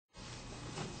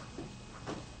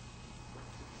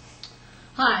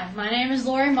Hi, my name is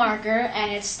Lori Marker,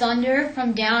 and it's Thunder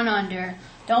from Down Under.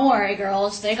 Don't worry,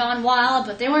 girls, they gone wild,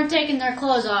 but they weren't taking their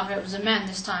clothes off. It was the men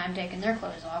this time taking their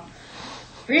clothes off.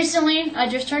 Recently, I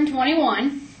just turned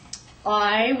 21.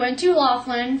 I went to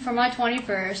Laughlin for my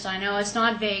 21st. I know it's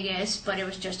not Vegas, but it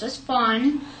was just as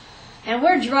fun. And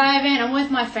we're driving. I'm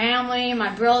with my family,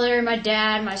 my brother, my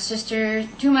dad, my sister,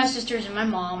 two of my sisters, and my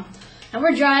mom. And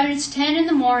we're driving. It's 10 in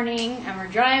the morning, and we're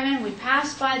driving. We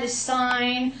pass by this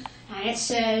sign, and it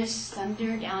says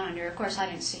Thunder Down Under. Of course, I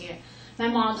didn't see it. My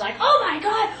mom's like, oh my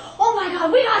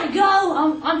God, we gotta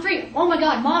go. I'm free. Oh my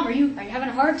God, Mom, are you having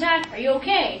a heart attack? Are you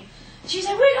okay? She's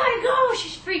like, we gotta go.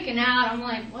 She's freaking out. I'm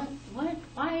like, what?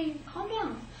 Why? Calm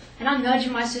down. And I'm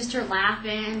nudging my sister,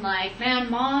 laughing, like, man,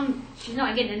 Mom, she's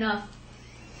not getting enough.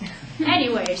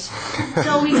 Anyways,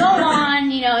 so we go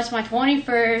on, it's my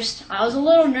 21st. I was a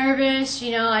little nervous,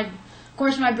 of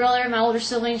course my brother and my older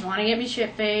siblings want to get me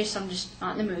shit-faced. I'm just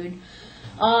not in the mood.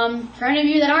 For any of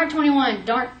you that aren't 21,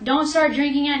 don't start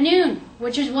drinking at noon,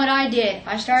 which is what I did.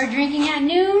 I started drinking at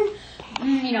noon,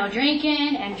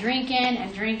 drinking and drinking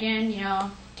and drinking,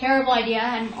 terrible idea.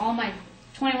 I had all my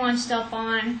 21 stuff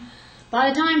on. By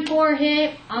the time 4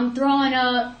 hit, I'm throwing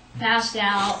up, passed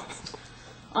out.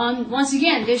 Once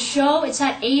again, this show, it's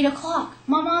at 8 o'clock.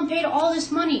 My mom paid all this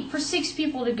money for 6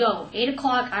 people to go. 8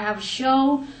 o'clock, I have a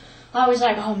show. I was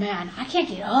like, oh man, I can't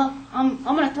get up. I'm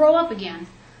going to throw up again.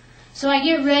 So I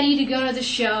get ready to go to the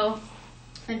show.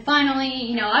 And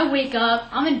finally, I wake up.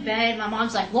 I'm in bed. My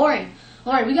mom's like, Lori,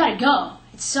 we got to go.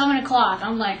 It's 7 o'clock.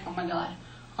 I'm like, oh my God,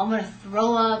 I'm going to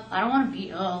throw up. I don't want to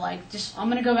be, I'm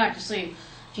going to go back to sleep.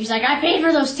 She's like, I paid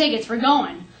for those tickets. We're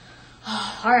going.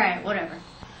 All right, whatever.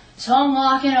 So I'm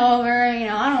walking over, I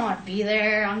don't want to be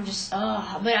there. I'm just,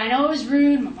 but I know it was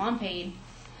rude. My mom paid.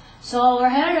 So we're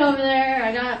headed over there.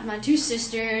 I got my 2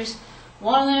 sisters.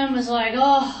 One of them was like,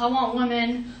 oh, I want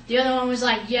women. The other one was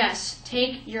like, yes,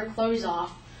 take your clothes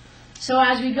off. So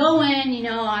as we go in,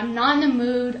 I'm not in the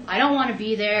mood. I don't want to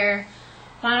be there.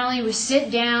 Finally, we sit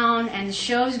down, and the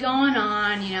show's going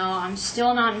on. I'm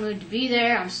still not in the mood to be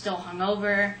there. I'm still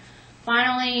hungover.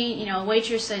 Finally,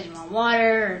 waitress says, you want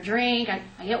water or a drink?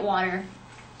 I get water.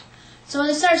 So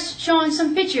they start showing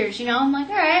some pictures, I'm like,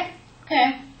 all right,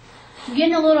 okay. I'm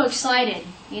getting a little excited,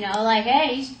 like,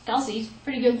 hey, Kelsey's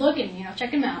pretty good looking,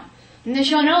 check him out. And they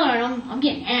show another, and I'm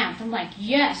getting amped. I'm like,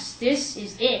 yes, this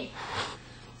is it.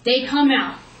 They come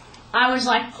out. I was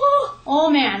like, oh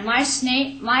man,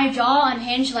 my jaw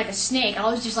unhinged like a snake.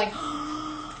 I was just like,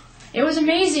 it was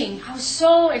amazing. I was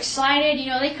so excited.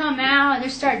 They come out and they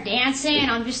start dancing. And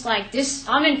I'm just like,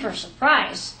 I'm in for a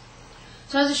surprise.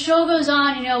 So as the show goes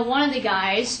on, one of the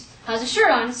guys has a shirt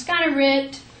on. It's kind of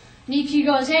ripped. And he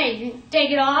goes, hey, you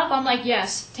take it off? I'm like,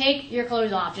 yes, take your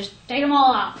clothes off. Just take them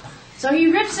all off. So he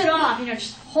rips it off,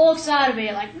 just hulks out of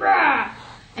it, like, brah!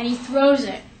 And he throws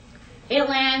it. It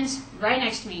lands right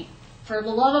next to me. For the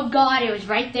love of God, it was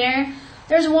right there.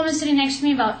 There's a woman sitting next to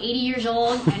me, about 80 years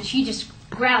old, and she just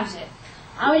grabs it.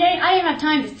 I didn't have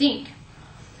time to think.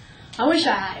 I wish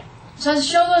I had it. So as the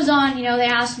show goes on, they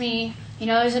ask me,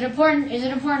 is it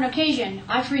important occasion?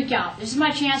 I freak out. This is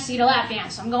my chance to get a lap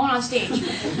dance. I'm going on stage.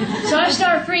 So I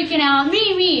start freaking out,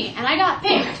 me, and I got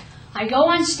picked. I go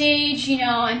on stage,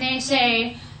 and they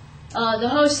say, the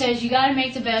host says, you got to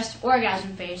make the best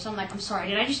orgasm face. I'm like, I'm sorry,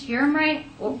 did I just hear him right?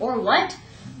 Or what?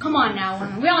 Come on now,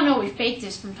 women. We all know we fake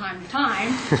this from time to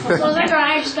time. So I was like, all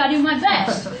right, I just got to do my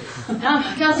best. Now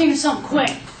I got to think of something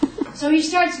quick. So he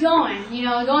starts going,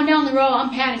 going down the road.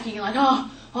 I'm panicking, like, oh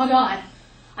God.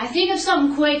 I think of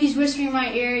something quick. He's whispering in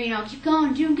my ear, keep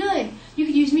going, doing good. You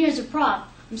could use me as a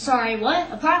prop. I'm sorry,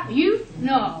 what? A prop? You?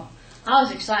 No. I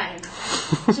was excited.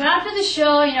 So after the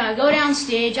show, I go down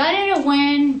stage. I didn't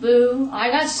win. Boo.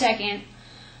 I got second.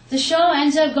 The show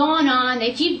ends up going on.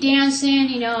 They keep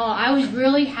dancing. I was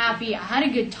really happy. I had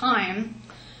a good time.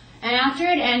 And after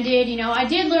it ended, I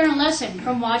did learn a lesson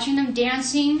from watching them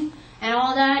dancing and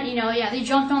all that. They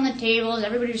jumped on the tables.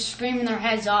 Everybody was screaming their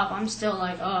heads off. I'm still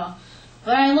like, oh.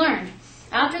 But I learned.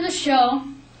 After the show,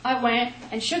 I went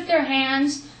and shook their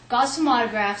hands, got some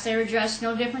autographs. They were dressed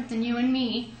no different than you and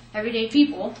me, everyday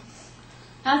people.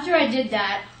 After I did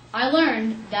that, I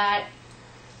learned that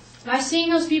by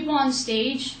seeing those people on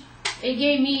stage, it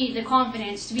gave me the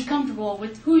confidence to be comfortable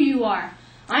with who you are.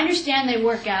 I understand they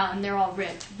work out and they're all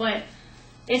ripped, but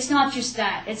it's not just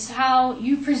that. It's how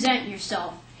you present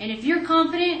yourself. And if you're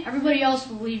confident, everybody else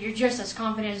will believe you're just as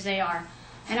confident as they are.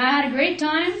 And I had a great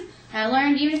time. And I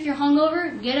learned even if you're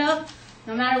hungover, get up,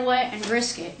 no matter what, and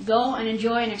risk it. Go and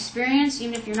enjoy an experience,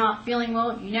 even if you're not feeling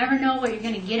well. You never know what you're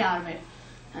going to get out of it.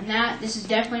 And this is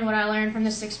definitely what I learned from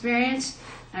this experience.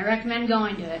 I recommend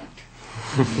going to it.